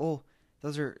 yeah. Oh,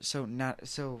 those are so not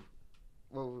so.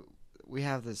 Well, we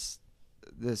have this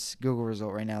Google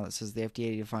result right now that says the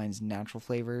FDA defines natural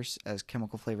flavors as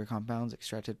chemical flavor compounds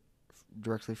extracted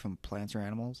directly from plants or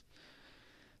animals.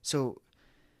 So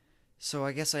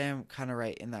I guess I am kind of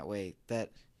right in that way that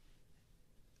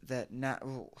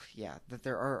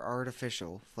there are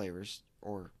artificial flavors,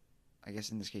 or I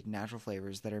guess in this case natural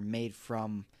flavors that are made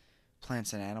from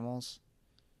plants and animals,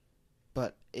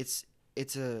 but it's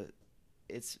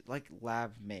like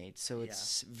lab made, so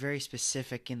it's very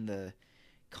specific in the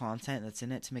content that's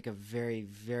in it to make a very,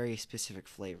 very specific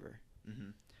flavor.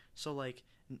 Mm-hmm. So like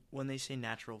when they say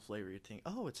natural flavor, you think,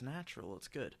 oh, it's natural, it's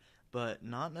good. But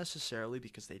not necessarily,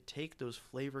 because they take those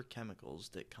flavor chemicals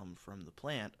that come from the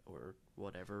plant or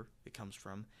whatever it comes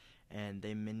from, and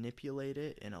they manipulate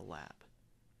it in a lab.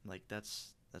 Like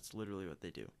that's literally what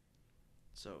they do.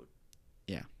 So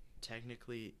yeah,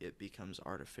 technically it becomes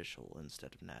artificial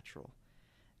instead of natural.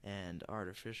 And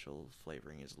artificial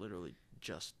flavoring is literally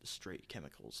just straight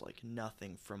chemicals, like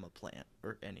nothing from a plant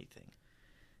or anything.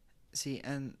 See,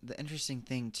 and the interesting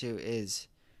thing too is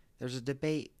there's a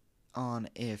debate on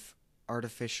if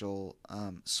artificial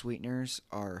sweeteners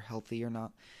are healthy or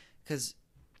not, because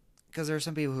there are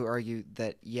some people who argue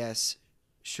that yes,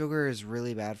 sugar is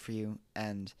really bad for you,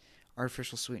 and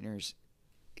artificial sweeteners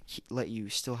let you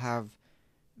still have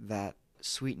that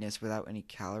sweetness without any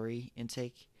calorie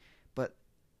intake. But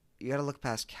you got to look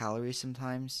past calories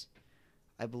sometimes.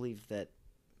 I believe that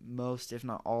most, if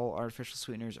not all, artificial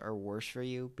sweeteners are worse for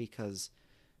you because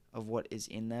of what is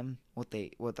in them. What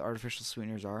the artificial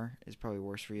sweeteners are is probably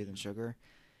worse for you than sugar.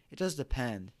 It does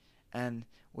depend, and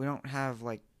we don't have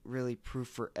like really proof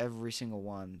for every single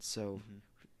one. So,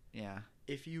 yeah.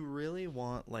 If you really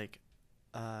want like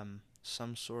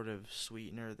some sort of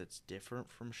sweetener that's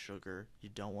different from sugar, you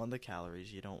don't want the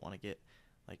calories, you don't want to get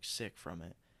like sick from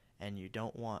it, and you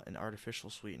don't want an artificial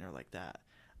sweetener like that.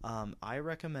 I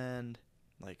recommend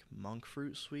like monk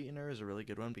fruit sweetener is a really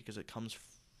good one because it comes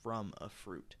from a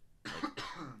fruit. Like,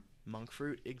 monk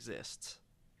fruit exists,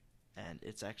 and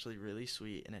it's actually really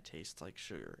sweet, and it tastes like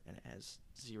sugar, and it has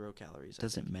 0 calories.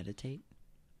 Does it meditate?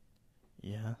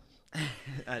 Yeah.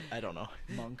 I don't know.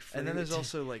 Monk fruit. And then there's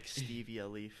also like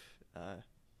stevia leaf,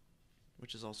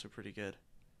 which is also pretty good.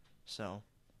 So,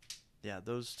 yeah,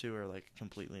 those two are like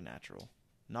completely natural.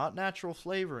 Not natural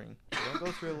flavoring. They don't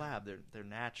go through a lab. They're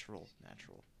natural.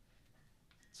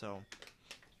 So,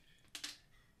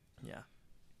 yeah.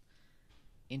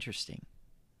 Interesting.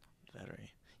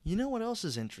 Very. You know what else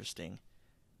is interesting?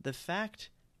 The fact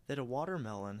that a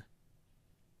watermelon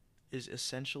is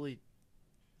essentially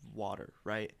water,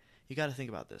 right? You got to think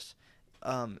about this.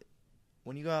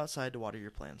 When you go outside to water your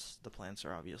plants, the plants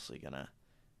are obviously going to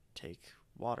take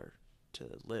water to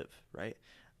live, right?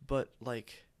 But,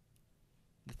 like,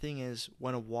 the thing is,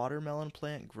 when a watermelon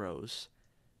plant grows,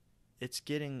 it's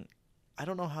getting, I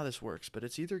don't know how this works, but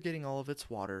it's either getting all of its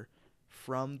water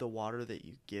from the water that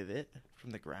you give it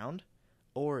from the ground,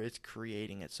 or it's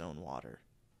creating its own water,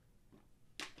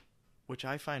 which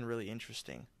I find really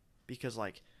interesting because,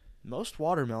 like, most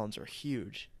watermelons are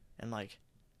huge, and, like,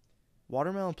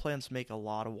 watermelon plants make a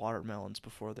lot of watermelons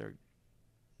before they're,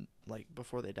 like,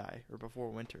 before they die or before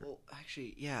winter. Well,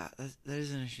 actually, yeah, that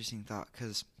is an interesting thought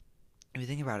because if you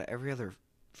think about it, every other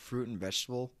fruit and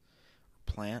vegetable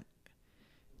plant,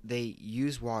 they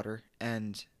use water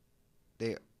and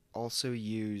they also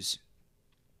use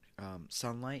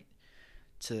sunlight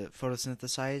to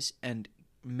photosynthesize and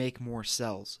make more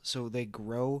cells. So they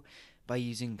grow by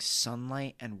using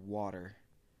sunlight and water.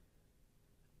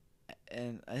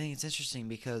 And I think it's interesting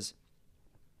because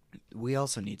we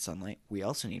also need sunlight. We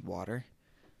also need water.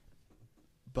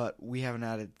 But we have an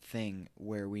added thing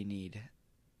where we need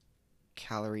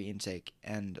calorie intake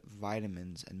and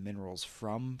vitamins and minerals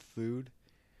from food.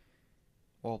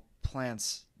 Well,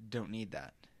 plants don't need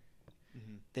that.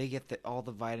 Mm-hmm. They get all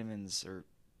the vitamins or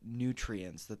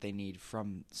nutrients that they need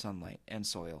from sunlight and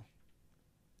soil.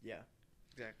 Yeah,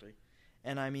 exactly.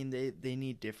 And I mean, they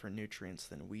need different nutrients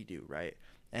than we do, right?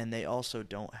 And they also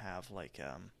don't have like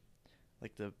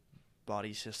the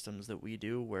body systems that we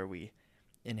do, where we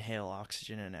inhale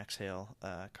oxygen and exhale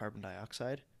carbon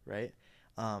dioxide, right?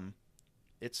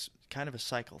 It's kind of a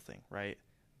cycle thing, right?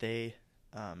 They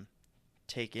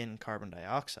take in carbon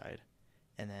dioxide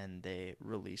and then they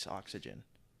release oxygen.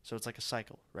 So it's like a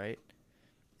cycle, right?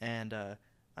 And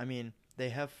I mean, they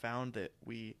have found that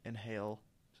we inhale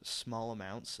small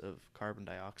amounts of carbon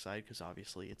dioxide because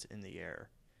obviously it's in the air.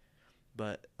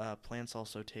 But plants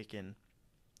also take in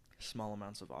small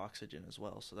amounts of oxygen as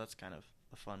well. So that's kind of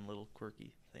a fun little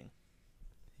quirky thing.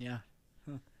 Yeah.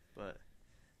 Huh. But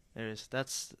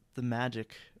that's the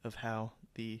magic of how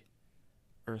the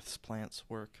Earth's plants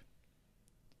work.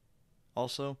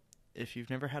 Also, if you've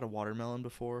never had a watermelon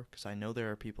before, because I know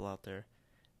there are people out there,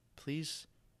 please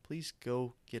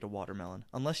go get a watermelon.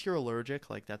 Unless you're allergic,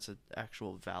 like that's an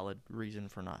actual valid reason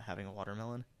for not having a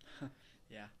watermelon.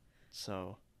 Yeah.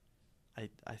 So,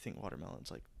 I think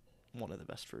watermelon's like one of the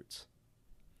best fruits.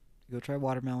 Go try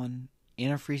watermelon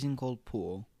in a freezing cold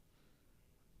pool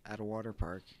at a water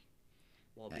park.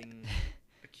 While being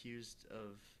accused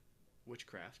of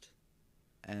witchcraft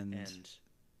and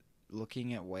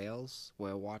looking at whales,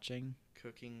 whale watching,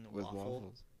 cooking with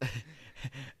waffle.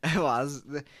 waffles.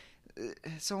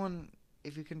 Someone,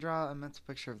 if you can draw a mental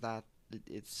picture of that,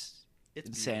 it's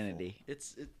insanity.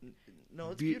 Beautiful.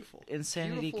 It's beautiful.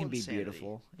 Insanity beautiful can be insanity.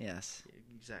 Beautiful. Yes.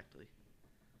 Exactly.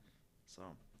 So,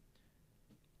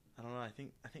 I don't know. I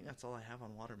think that's all I have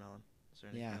on watermelon. Is there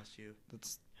anything else you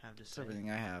have to say? That's everything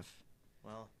I have.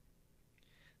 Well,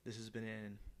 this has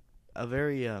been a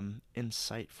very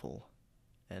insightful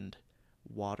and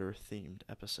water-themed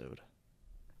episode.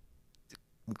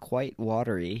 Quite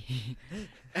watery.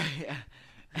 Yeah.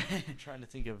 I'm trying to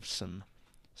think of some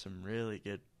really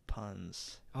good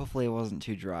puns. Hopefully it wasn't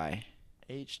too dry.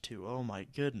 H2, oh my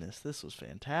goodness, this was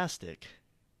fantastic.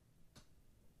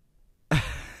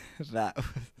 That was...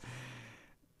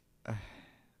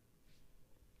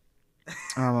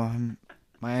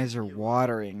 my eyes are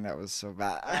watering. That was so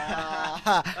bad.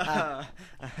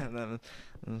 that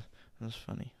was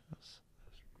funny. That was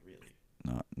really...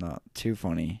 Not too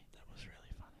funny. That was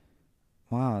really funny.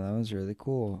 Wow, that was really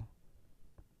cool.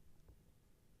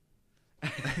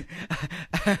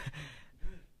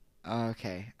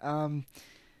 Okay.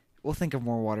 We'll think of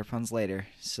more water puns later.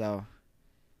 So,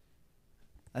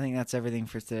 I think that's everything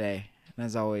for today. And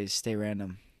as always, stay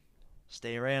random.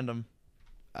 Stay random.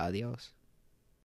 Adios.